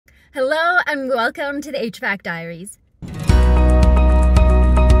Hello and welcome to the HVAC Diaries.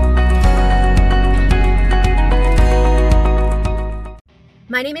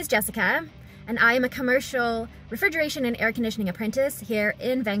 My name is Jessica and I am a commercial refrigeration and air conditioning apprentice here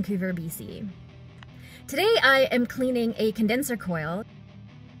in Vancouver, BC. Today I am cleaning a condenser coil.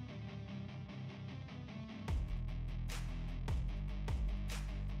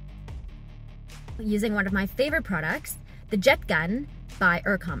 Using one of my favorite products, the Jet Gun by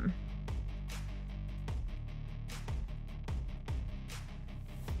Errecom.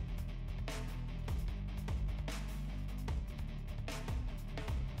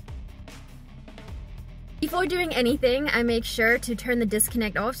 Before doing anything, I make sure to turn the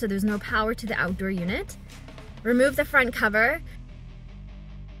disconnect off so there's no power to the outdoor unit. Remove the front cover.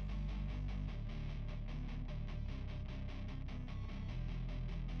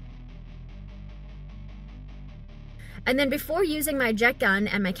 And then before using my jet gun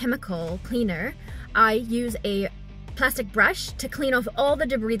and my chemical cleaner, I use a plastic brush to clean off all the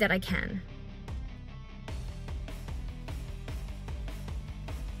debris that I can.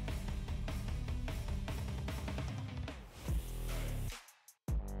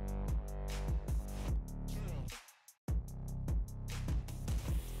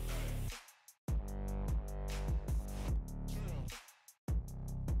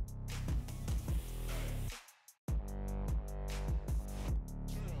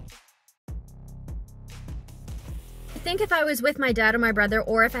 I think if I was with my dad or my brother,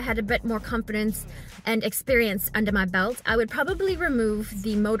 or if I had a bit more confidence and experience under my belt, I would probably remove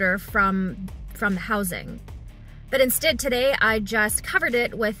the motor from the housing. But instead today I just covered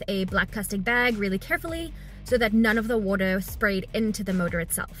it with a black plastic bag really carefully so that none of the water sprayed into the motor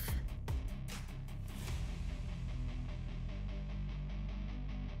itself.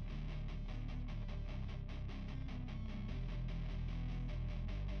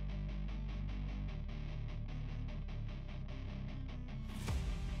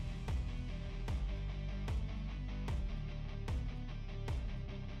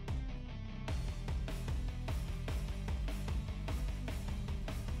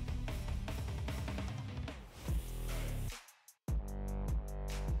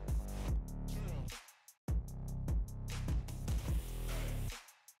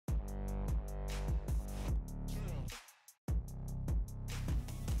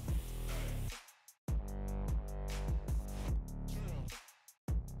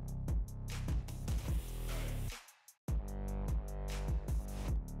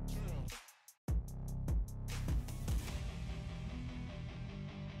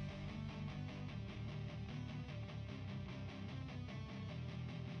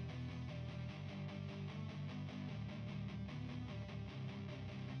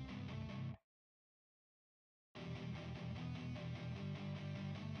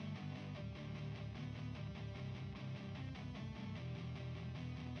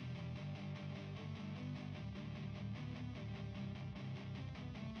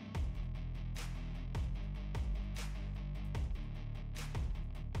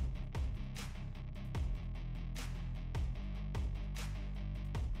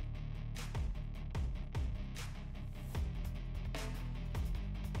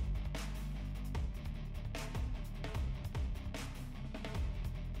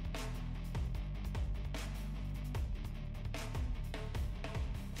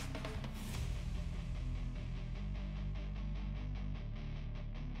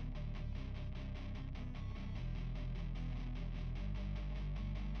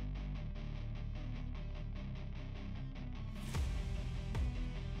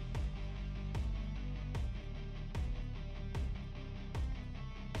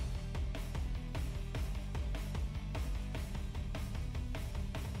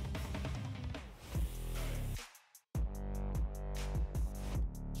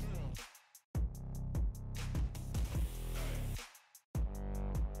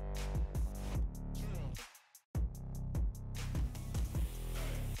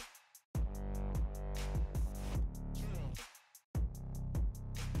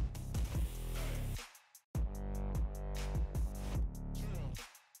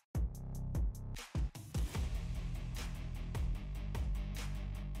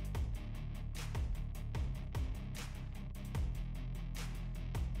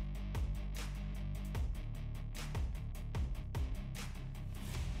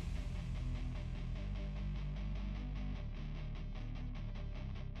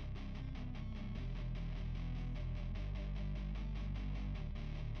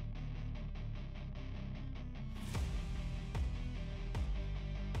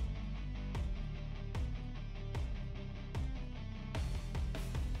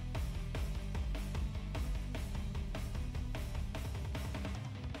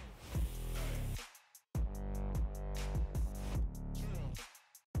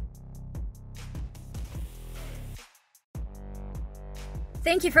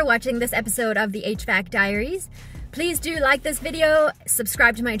 Thank you for watching this episode of the HVAC Diaries. Please do like this video,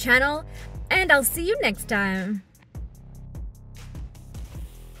 subscribe to my channel, and I'll see you next time.